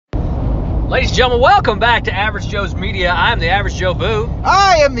Ladies and gentlemen, welcome back to Average Joe's Media. I'm the Average Joe Boo.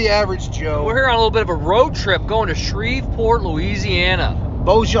 I am the Average Joe. We're here on a little bit of a road trip going to Shreveport, Louisiana.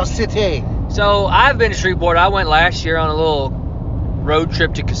 Bossier City. So I've been to Shreveport. I went last year on a little road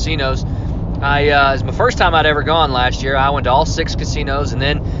trip to casinos. It was my first time I'd ever gone last year. I went to all 6 casinos, and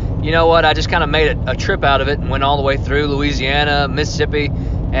then, you know what, I just kind of made a trip out of it and went all the way through Louisiana, Mississippi,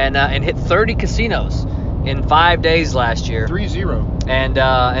 and hit 30 casinos in 5 days last year. 3-0. And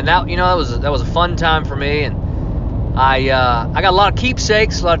that that was a fun time for me, and I got a lot of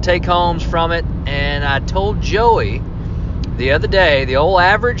keepsakes, a lot of take homes from it. And I told Joey the other day, the old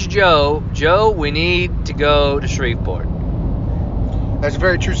Average Joe, we need to go to Shreveport. That's a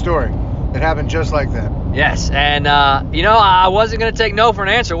very true story. It happened just like that. Yes, and I wasn't gonna take no for an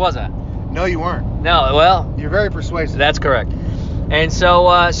answer, was I? No, you weren't. No, well, You're very persuasive. that's correct. And so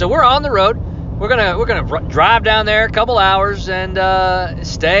we're on the road. We're gonna drive down there a couple hours and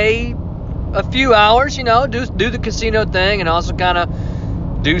stay a few hours. Do the casino thing and also kind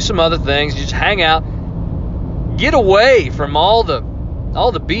of do some other things. Just hang out, get away from all the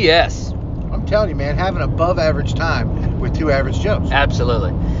BS. I'm telling you, man, have an above average time with 2 Average Joes.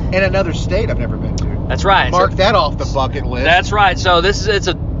 Absolutely. In another state I've never been to. That's right. Mark that off the bucket list. That's right. So it's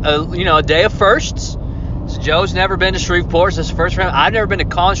a day of firsts. So Joe's never been to Shreveport. So this is the first time. I've never been to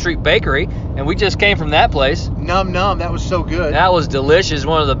Con Street Bakery, and we just came from that place. Num. That was so good. That was delicious.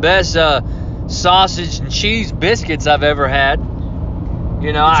 One of the best sausage and cheese biscuits I've ever had.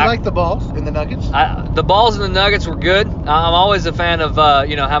 Did you like the balls and the nuggets? The balls and the nuggets were good. I'm always a fan of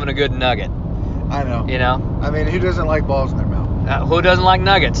having a good nugget. I know. I mean, who doesn't like balls in their mouth? Who doesn't like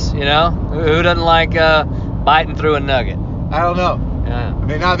nuggets? Who doesn't like biting through a nugget? I don't know. Yeah. I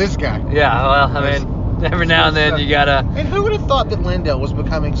mean, not this guy. Yeah. Well, I mean, every now and then you gotta. And who would have thought that Lindale was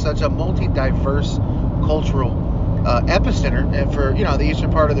becoming such a multi-diverse cultural epicenter and for the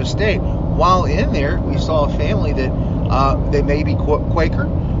eastern part of the state? While in there, we saw a family that they may be Quaker,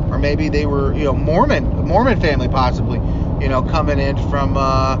 or maybe they were Mormon family possibly, coming in from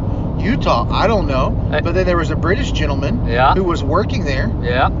Utah. I don't know. But then there was a British gentleman who was working there.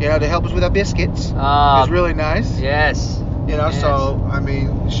 Yeah. To help us with our biscuits. It was really nice. Yes. Yes. So I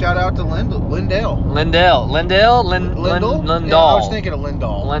mean, shout out to Lindale. Lindell. Yeah, I was thinking of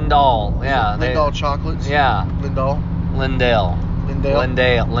Lindall. Yeah. Lindall chocolates. Yeah. Lindell.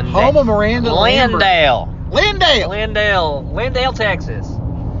 Home of Miranda Lambert. Lindale, Texas.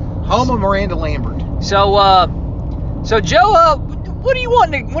 Home of Miranda Lambert. So Joe, what do you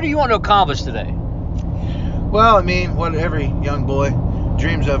want to accomplish today? Well, I mean, what every young boy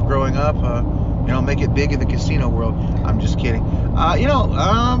dreams of growing up, make it big in the casino world. I'm just kidding.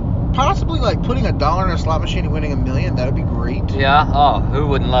 Possibly like putting $1 in a slot machine and winning $1 million. That would be great. Yeah. Oh, who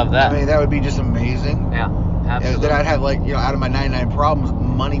wouldn't love that? I mean, that would be just amazing. Yeah, absolutely. Then I'd have out of my 99 problems,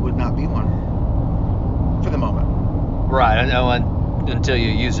 money would not be one. For the moment. Right. I know until you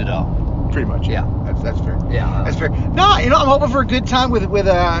use it all. Pretty much. Yeah. That's fair. Yeah. That's fair. No, I'm hoping for a good time with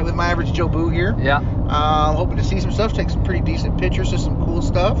my Average Joe Boo here. Yeah. I'm hoping to see some stuff, take some pretty decent pictures of some cool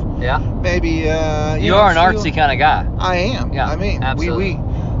stuff. Yeah. Maybe you are an artsy kind of guy. I am. Yeah. I mean, absolutely.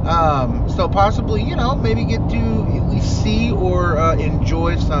 So possibly, maybe get to at least see or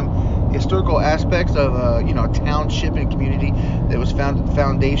enjoy some historical aspects of a township and community that was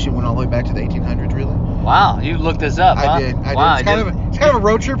foundation went all the way back to the 1800s. Really. Wow, you looked this up, huh? I did. Wow, it's kind of a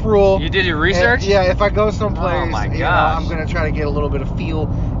road trip rule. You did your research? Yeah, if I go someplace, oh my gosh. I'm going to try to get a little bit of feel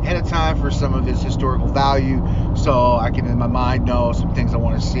ahead of time for some of its historical value, so I can in my mind know some things I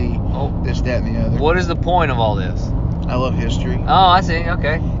want to see. This, that, and the other. What is the point of all this? I love history. Oh, I see.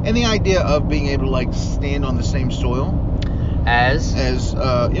 Okay. And the idea of being able to stand on the same soil as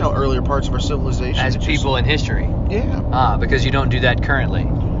earlier parts of our civilization, as people in history. Yeah. Because you don't do that currently.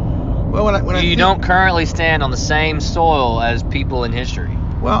 Well, you don't currently stand on the same soil as people in history.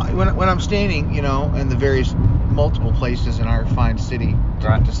 Well, when I'm standing, in the various multiple places in our fine city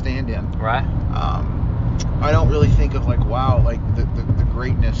to stand in, right? I don't really think of the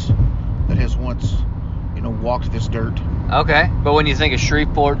greatness that has once walked this dirt. Okay, but when you think of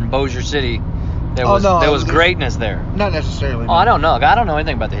Shreveport and Bossier City, there was greatness there. Not necessarily. Oh, I don't know. I don't know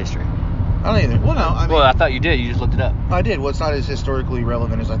anything about the history. I don't either. Well, no. I thought you did. You just looked it up. I did. Well, it's not as historically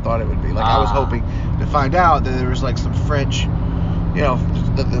relevant as I thought it would be. I was hoping to find out that there was some French,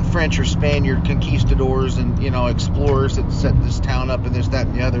 the French or Spaniard conquistadors and explorers that set this town up and this, that,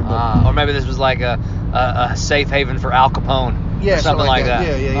 and the other. But, or maybe this was like a safe haven for Al Capone. Yeah, or something like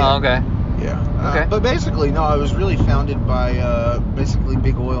that. Yeah. Oh, okay. Yeah. Okay. But basically, no, I was really founded by basically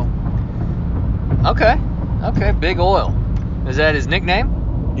Big Oil. Okay. Big Oil. Is that his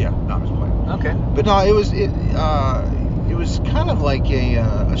nickname? Yeah, not his plane. Okay. But no, it was it was kind of like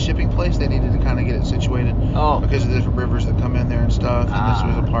a shipping place. They needed to kind of get it situated because of the different rivers that come in there and stuff. And this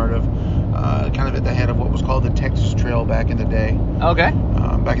was a part of kind of at the head of what was called the Texas Trail back in the day. Okay.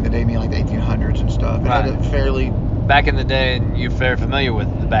 Back in the day, meaning like the 1800s and stuff. It had a fairly... Back in the day, and you're very familiar with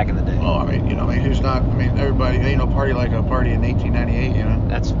the back in the day. Oh, I mean, who's not? I mean, everybody, ain't no party like a party in 1898,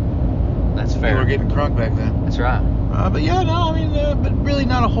 That's fair. We were getting crunk back then. That's right. But yeah, no, I mean, but really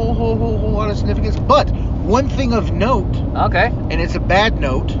not a whole lot of significance. But one thing of note. Okay. And it's a bad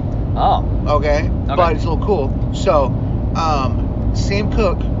note. Oh. Okay. But it's a little cool. So, Sam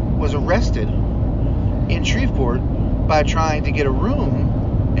Cooke was arrested in Shreveport by trying to get a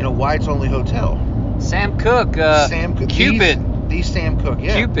room in a whites-only hotel. Sam Cooke. Cupid. The Sam Cooke,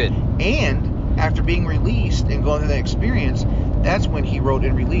 yeah. Cupid. And after being released and going through that experience, that's when he wrote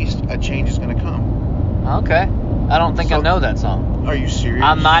and released A Change Is Gonna Come. Okay. I don't think I know that song. Are you serious?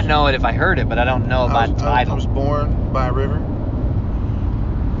 I might know it if I heard it, but I don't know by title. I was born by a river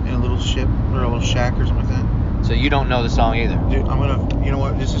in a little ship or a little shack or something like that. So you don't know the song either? Dude, I'm gonna, you know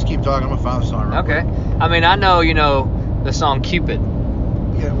what? Just keep talking. I'm gonna find the song. Real quick. I mean, I know the song Cupid.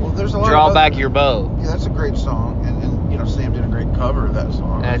 Yeah, well, there's a lot. Draw Back Your Bow. Yeah, that's a great song, and Sam did a great cover of that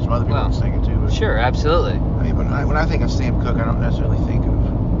song. Some other people can sing it too. But, sure, absolutely. I mean, when I think of Sam Cooke, I don't necessarily think of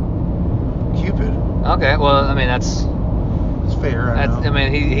Cupid. Okay, well, I mean it's fair. I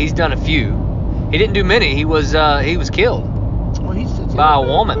mean he's done a few. He didn't do many. He was killed. Well, he's by a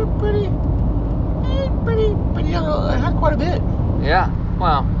woman. Pretty had quite a bit. Yeah.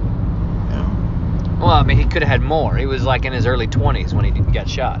 Well. Well, I mean, he could have had more. He was like in his early 20s when he got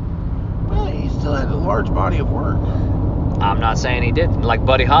shot. Well, he still had a large body of work. I'm not saying he didn't. Like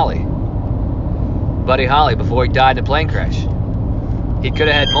Buddy Holly. Buddy Holly, before he died in a plane crash. He could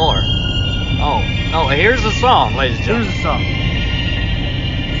have had more. Oh, here's the song, ladies and gentlemen. Here's the song.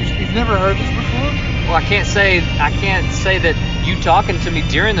 You've never heard this before? Well, I can't say that you talking to me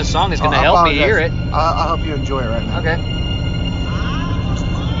during the song is going to help me hear it. I'll help you enjoy it right now. Okay.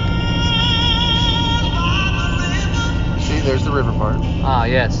 There's the river part. Ah,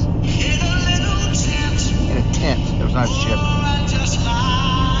 yes. In a tent. It was not a ship.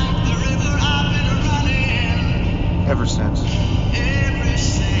 Ever since.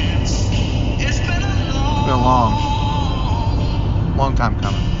 It's been a long time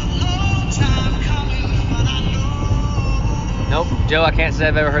coming. Nope, Joe, I can't say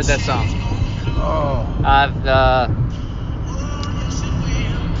I've ever heard that song. Oh.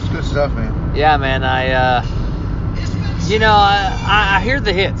 It's good stuff, man. Yeah, man, I hear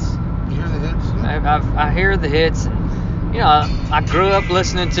the hits. You hear the hits? Yeah. I hear the hits. And, I grew up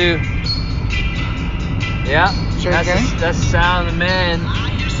listening to. Yeah. Chain Gang? That's the sound of the men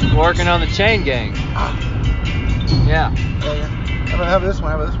working on the Chain Gang. Yeah. How about this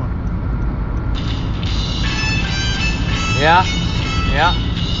one? Yeah.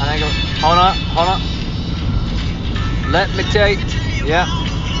 I think. Hold on. Let me tell you. Yeah.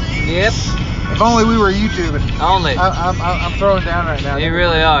 Yep. If only we were YouTubing. Only. I'm throwing down right now. You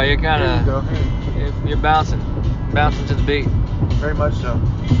really are. You're kind of. Here you go. You're bouncing to the beat. Very much so.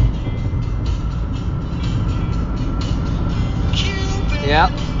 Yeah.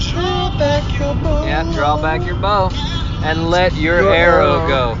 Draw back your bow. Yeah. Draw back your bow, and let your arrow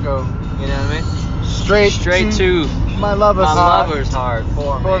go. You know what I mean? Straight to my lover's heart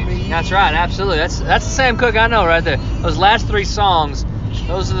for me. That's right. Absolutely. That's the Sam Cooke I know right there. Those last three songs.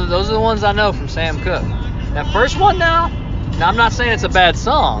 Those are the ones I know from Sam Cooke. That first one now I'm not saying it's a bad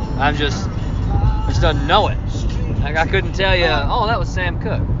song. I just doesn't know it. Like I couldn't tell you, that was Sam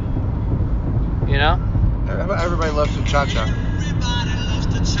Cooke. Everybody loves the cha-cha.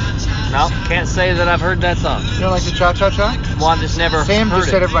 No, can't say that I've heard that song. You don't like the cha-cha-cha? Well, I've just never Sam heard just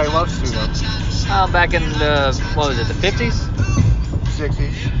said everybody loves to, though. Back in the, what was it, the 50s?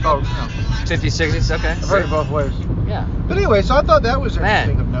 60s. Oh, no. 50s, 60s, okay. I've heard it both ways. Yeah. But anyway, so I thought that was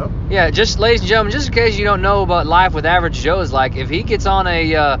interesting of note. Yeah, just, ladies and gentlemen, just in case you don't know what Life with Average Joe is like, if he gets on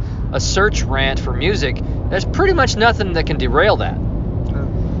a search rant for music, there's pretty much nothing that can derail that.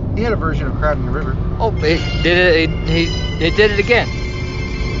 He had a version of Crowding the River. Oh, he did it again.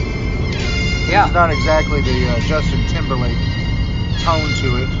 Yeah. It's not exactly the Justin Timberlake tone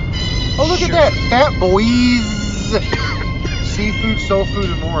to it. Oh, look at that. Fat Boys. Seafood, soul food,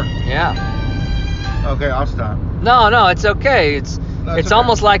 and more. Yeah. Okay, I'll stop. No, it's okay. It's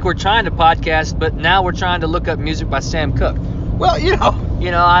almost like we're trying to podcast, but now we're trying to look up music by Sam Cooke. Well,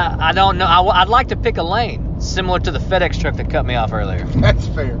 I don't know. I'd like to pick a lane similar to the FedEx truck that cut me off earlier. That's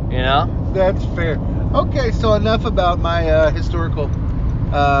fair. That's fair. Okay, so enough about my historical,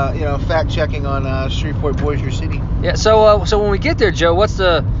 fact checking on Shreveport, Bossier City. Yeah. So when we get there, Joe,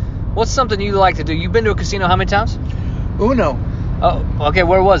 what's something you like to do? You've been to a casino how many times? Uno. Oh, okay.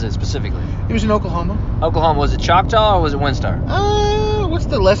 Where was it specifically? It was in Oklahoma. Oklahoma. Was it Choctaw or was it Windstar? What's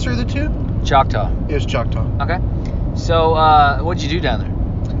the lesser of the two? Choctaw. It was Choctaw. Okay. So, what'd you do down there?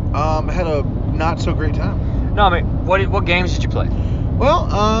 I had a not so great time. No, I mean, what games did you play? Well,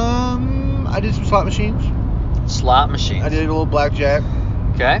 I did some slot machines. Slot machines. I did a little blackjack.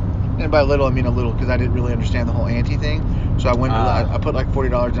 Okay. And by little, I mean a little, because I didn't really understand the whole ante thing. So I went. I put like $40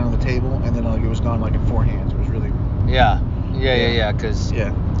 down on the table, and then it was gone like in 4 hands. It was really. Yeah. Because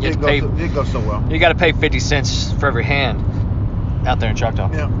Yeah. you Didn't go so well. You got to pay 50 cents for every hand out there in Choctaw.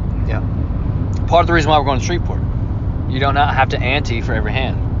 Yeah. Part of the reason why we're going to Shreveport. You do not have to ante for every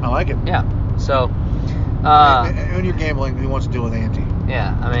hand. I like it. Yeah. So. When you're gambling, who wants to deal with ante?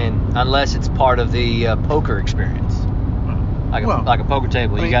 Yeah. I mean, unless it's part of the poker experience. Like a poker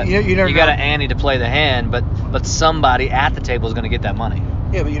table. I mean, you never got know. to ante to play the hand, but somebody at the table is going to get that money.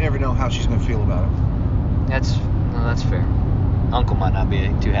 Yeah, but you never know how she's going to feel about it. That's fair. Uncle might not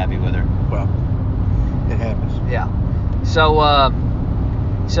be too happy with her. Well, it happens. Yeah. So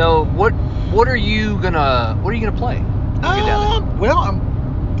what are you gonna play? When you get down there? Well, I'm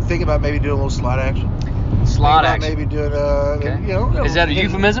thinking about maybe doing a little slot action. Slot Thinking about action. Maybe doing Is that a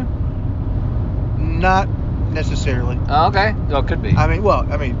euphemism? Not necessarily. Oh, okay. Oh, it could be. I mean,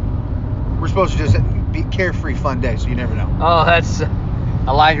 we're supposed to just be carefree, fun day, so you never know. Oh, that's.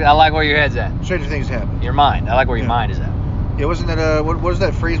 I like where your head's at. Stranger things happen. Your mind. I like where your mind is at. Yeah, wasn't that what was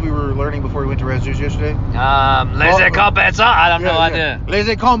that phrase we were learning before we went to Red Zeus yesterday? Laissez compétent. I have no idea.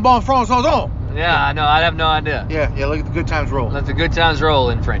 Laissez comme bon français. Yeah, I know. I have no idea. Yeah. Look at the good times roll. Let the good times roll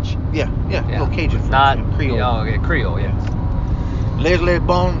in French. Yeah. Little Cajun French. Not Creole. Oh, okay, Creole. Yeah. Les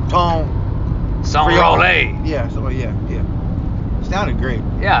bon temps. Sans roller. Yeah. So yeah. Sounded great.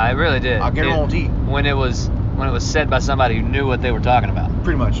 Yeah, it really did. I guarantee. When it was said by somebody who knew what they were talking about.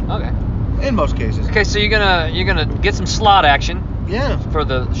 Pretty much. Okay. In most cases. Okay, so you're gonna get some slot action. Yeah. For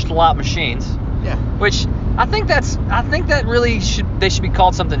the slot machines. Yeah. Which I think that really should be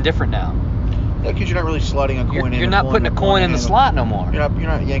called something different now. Yeah, because you're not really slotting a coin in. You're not putting a coin in the slot no more. You're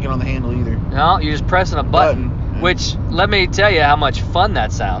not yanking on the handle either. No, you're just pressing a button. Which, let me tell you how much fun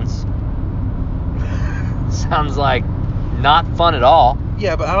that sounds. Sounds like not fun at all.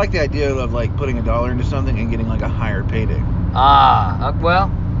 Yeah, but I like the idea of like putting $1 into something and getting like a higher payday. Well,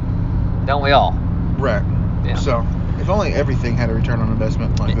 don't we all? Right. Yeah. So, if only everything had a return on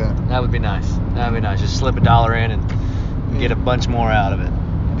investment like that. That would be nice. Just slip $1 in and get a bunch more out of it.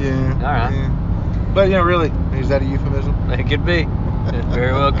 Yeah. All right. Yeah. But really, is that a euphemism? It could be. It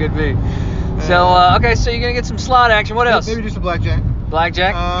very well could be. So, okay, so you're going to get some slot action. What else? Maybe do some blackjack.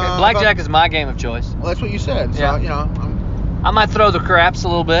 Blackjack? Okay. Blackjack is my game of choice. Well, that's what you said. So, yeah. I might throw the craps a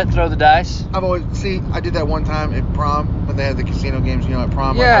little bit, throw the dice. I did that one time at prom when they had the casino games, at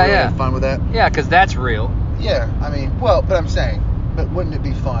prom. Yeah, I really had fun with that. Yeah, because that's real. Yeah, but I'm saying, wouldn't it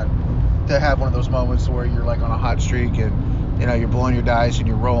be fun to have one of those moments where you're like on a hot streak and, you're blowing your dice and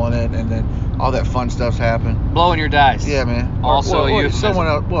you're rolling it and then all that fun stuff's happening. Blowing your dice. Yeah, man. Also a euphemism. Someone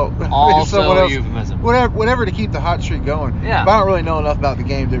else, also a euphemism. Whatever to keep the hot streak going. Yeah. But I don't really know enough about the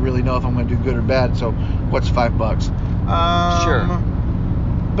game to really know if I'm going to do good or bad, so what's $5? Sure.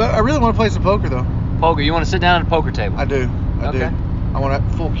 But I really want to play some poker, though. Poker? You want to sit down at a poker table? I do. I want a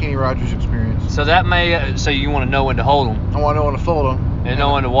full Kenny Rogers experience. So that so you want to know when to hold them. I want to know when to fold them. And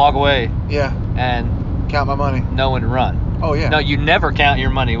know when to walk away. Yeah. And count my money. Know when to run. Oh, yeah. No, you never count your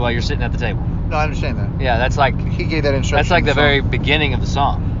money while you're sitting at the table. No, I understand that. Yeah, that's like... He gave that instruction. That's like the very beginning of the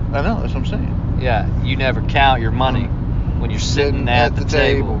song. I know, that's what I'm saying. Yeah, you never count your money when you're sitting at the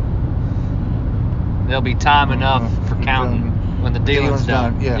table. There'll be time enough for counting when the dealing's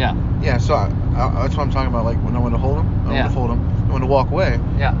done. Yeah, so that's what I'm talking about, like know when to hold them, know when to fold them, know when to walk away.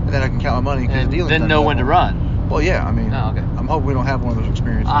 Yeah. And then I can count my money because the dealing's done. Then know when to run. Well, yeah, okay. I'm hoping we don't have one of those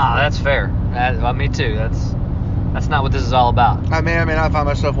experiences. That's fair. Me too. That's not what this is all about. I may not find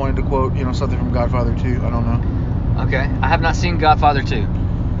myself wanting to quote, something from Godfather 2. I don't know. Okay. I have not seen Godfather 2.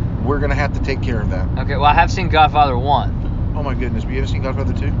 We're going to have to take care of that. Okay. Well, I have seen Godfather 1. Oh, my goodness. But you haven't seen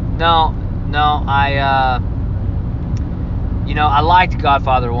Godfather 2? No. I liked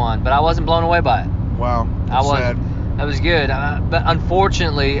Godfather 1, but I wasn't blown away by it. Wow. That's sad. That was good. But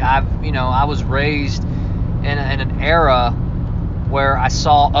unfortunately, I was raised in an era where I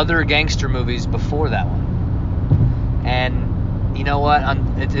saw other gangster movies before that one. And you know what?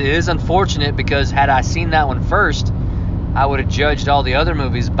 It is unfortunate because had I seen that one first, I would have judged all the other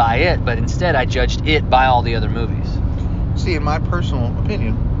movies by it, but instead I judged it by all the other movies. See, in my personal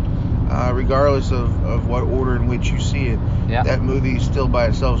opinion, regardless of what order in which you see it, that movie still by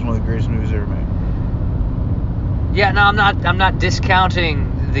itself is one of the greatest movies ever made. Yeah, no, I'm not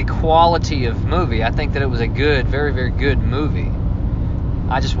discounting the quality of movie. I think that it was a good, very, very good movie.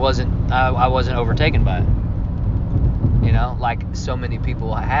 I just wasn't overtaken by it. You know, like so many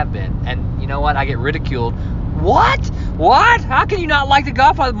people have been. And you know what? I get ridiculed. What? How can you not like The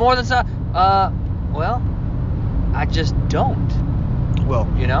Godfather more than some? Well, I just don't. Well,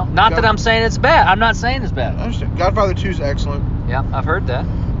 you know, not that I'm saying it's bad. I'm not saying it's bad. I understand. Godfather 2 is excellent. Yeah, I've heard that.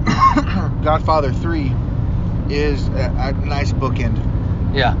 Godfather 3 is a nice bookend.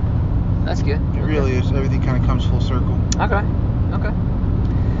 Yeah, that's good. It really is. Everything kind of comes full circle. Okay.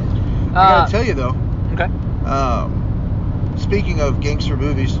 I gotta tell you though. Okay. Speaking of gangster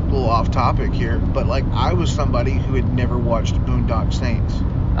movies, a little off topic here, but like I was somebody who had never watched Boondock Saints.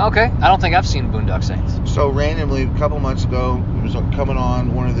 Okay. I don't think I've seen Boondock Saints. So randomly, a couple months ago, it was coming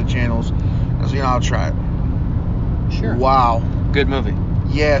on one of the channels. I was, I'll try it. Sure. Wow. Good movie.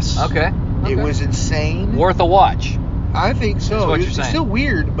 Yes. Okay. It was insane. Worth a watch. I think so. That's what you're It's saying. still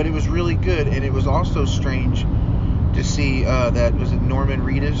weird, but it was really good, and it was also strange to see that was it Norman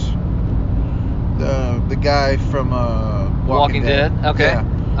Reedus, the guy from Walking Dead. Okay.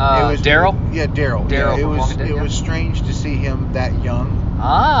 Yeah. It was Daryl. Yeah, Daryl. Daryl Yeah, from Walking Dead. It was strange to see him that young.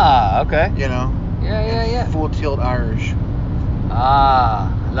 Ah. Okay. You know. Yeah. Full tilt Irish.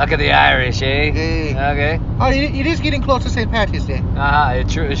 Ah. Luck of the Irish, eh? Yeah. Okay. Oh, it is getting close to St. Patrick's Day. It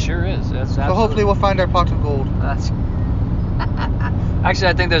sure is. That's So hopefully we'll find our pot of gold. That's. Actually,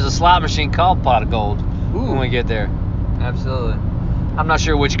 I think there's a slot machine called Pot of Gold when we get there. Absolutely. I'm not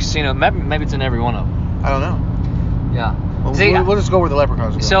sure which casino. Maybe it's in every one of them. I don't know. Yeah. Well, See, we'll just go where the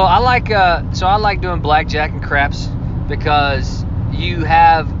leprechauns go. So I like doing blackjack and craps because you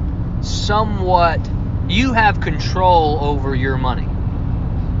have control over your money.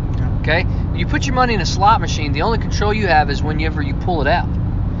 Okay? You put your money in a slot machine, the only control you have is whenever you pull it out.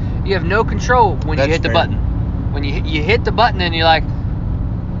 You have no control when you hit the button. When you hit the button and you're like,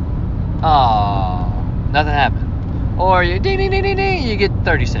 oh, nothing happened. Or you ding ding ding ding ding, you get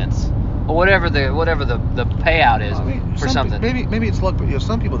 30 cents. Or whatever the payout is for something. Maybe it's luck, but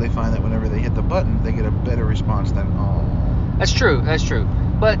some people they find that whenever they hit the button, they get a better response than That's true.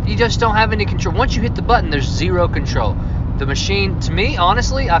 But you just don't have any control. Once you hit the button, there's zero control. The machine, to me,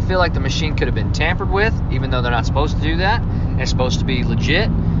 honestly, I feel like the machine could have been tampered with, even though they're not supposed to do that. It's supposed to be legit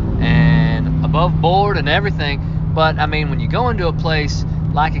and above board and everything. But I mean, when you go into a place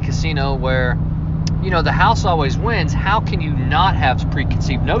like a casino where, the house always wins, how can you not have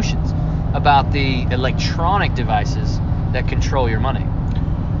preconceived notions about the electronic devices that control your money?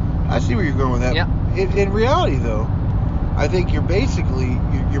 I see where you're going with that. Yeah. In reality, though, I think you're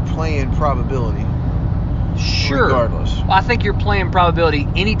playing probability. Sure. Regardless. Well, I think you're playing probability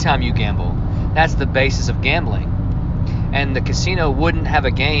anytime you gamble. That's the basis of gambling. And the casino wouldn't have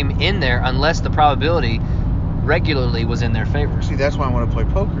a game in there unless the probability regularly was in their favor. See, that's why I want to play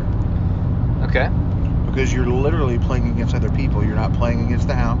poker. Okay. Because you're literally playing against other people. You're not playing against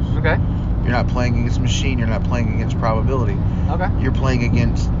the house. Okay. You're not playing against a machine. You're not playing against probability. Okay. You're playing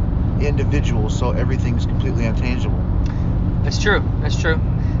against individuals, so everything's completely intangible. That's true.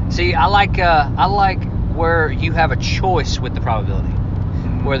 See, I like where you have a choice with the probability,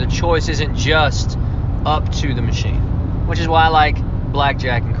 where the choice isn't just up to the machine, which is why I like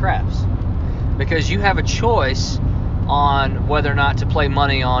blackjack and craps, because you have a choice on whether or not to play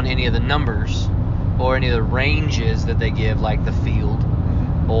money on any of the numbers or any of the ranges that they give, like the field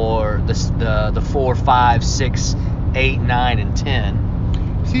or the 4, 5, 6, 8, 9, and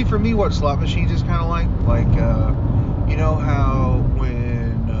 10. See, for me, what slot machines is kind of like you know how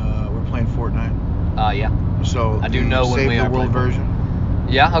when we're playing Fortnite. Yeah. So I do know when save we the are world playing version.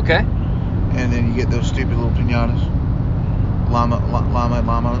 Yeah. Okay. And then you get those stupid little pinatas. Llama.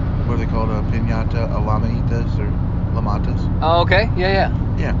 What are they called? Pinata, lamaitas or lamatas. Oh, okay. Yeah.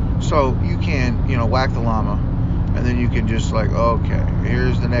 Yeah. So you can, whack the llama, and then you can just okay,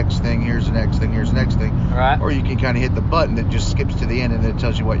 here's the next thing, here's the next thing, here's the next thing. All right. Or you can kind of hit the button that just skips to the end and then it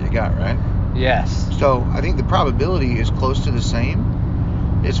tells you what you got, right? Yes. So I think the probability is close to the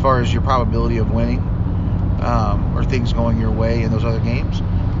same as far as your probability of winning or things going your way in those other games.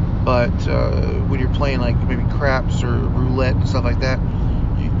 But when you're playing like maybe craps or roulette and stuff like that,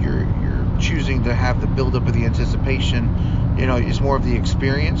 you're choosing to have the buildup of the anticipation. It's more of the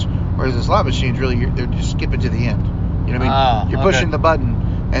experience. Whereas the slot machines, really, they're just skipping to the end. You know what I mean? You're pushing the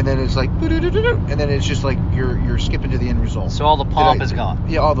button, and then it's like, and then it's just like you're skipping to the end result. So all the pomp is gone.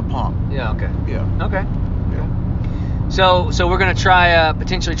 Yeah, all the pomp. Yeah. Okay. Yeah. Okay. Yeah. So we're gonna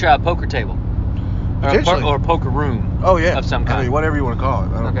potentially try a poker table, or a poker room. Oh yeah. Of some kind. I mean, whatever you want to call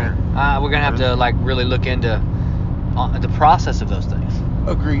it. I don't care. We're gonna have to really look into the process of those things.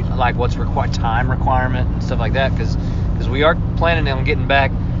 Agreed. Like what's time requirement and stuff like that, because because we are planning on getting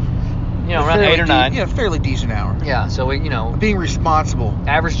back, around 8 or 9. Yeah, fairly decent hour. Yeah, so we, Being responsible.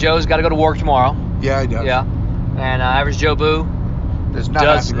 Average Joe's got to go to work tomorrow. Yeah, he does. Yeah, and Average Joe Boo Does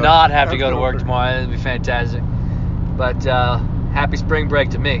not have to go to work tomorrow. It'd be fantastic. But happy spring break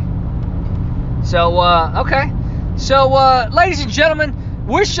to me. So okay. So ladies and gentlemen,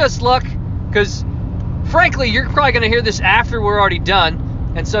 wish us luck, because frankly, you're probably going to hear this after we're already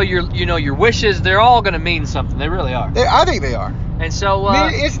done, and so your wishes, they're all going to mean something. They really are. I think they are. And so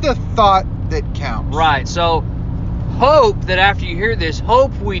it's the thought that counts. Right. So hope that after you hear this,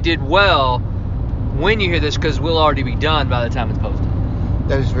 hope we did well when you hear this, because we'll already be done by the time it's posted.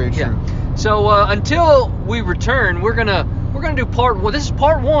 That is very true. Yeah. So until we return, we're gonna do part one. This is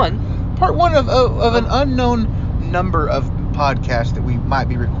part one. Part one of an unknown number of podcasts that we might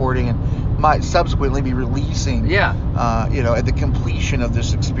be recording and might subsequently be releasing. Yeah. At the completion of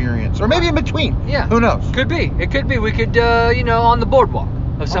this experience, or maybe in between. Yeah. Who knows? Could be. It could be. We could, on the boardwalk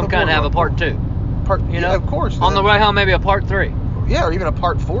of some kind, have a part 2. Yeah, of course. On the way home, maybe a part 3. Yeah, or even a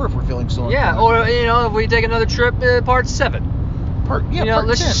part 4 if we're feeling so. Yeah, or if we take another trip, part 7. Part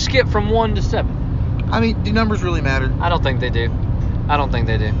let's 10. just skip from 1 to 7. I mean, do numbers really matter? I don't think they do.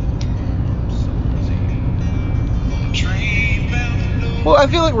 Well, I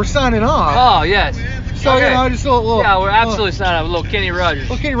feel like we're signing off. Oh, yes. So, okay. just a little. Yeah, we're absolutely signing off. A little Kenny Rogers.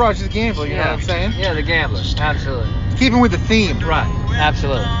 Well, Kenny Rogers, the gambler, you know what I'm saying? Yeah, the gambler. Absolutely. Keeping with the theme. Right.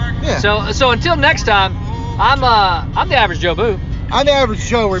 Absolutely. Yeah. So until next time, I'm the Average Joe Boo. I'm the Average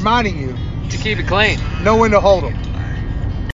Joe, reminding you to keep it clean. Know when to hold 'em.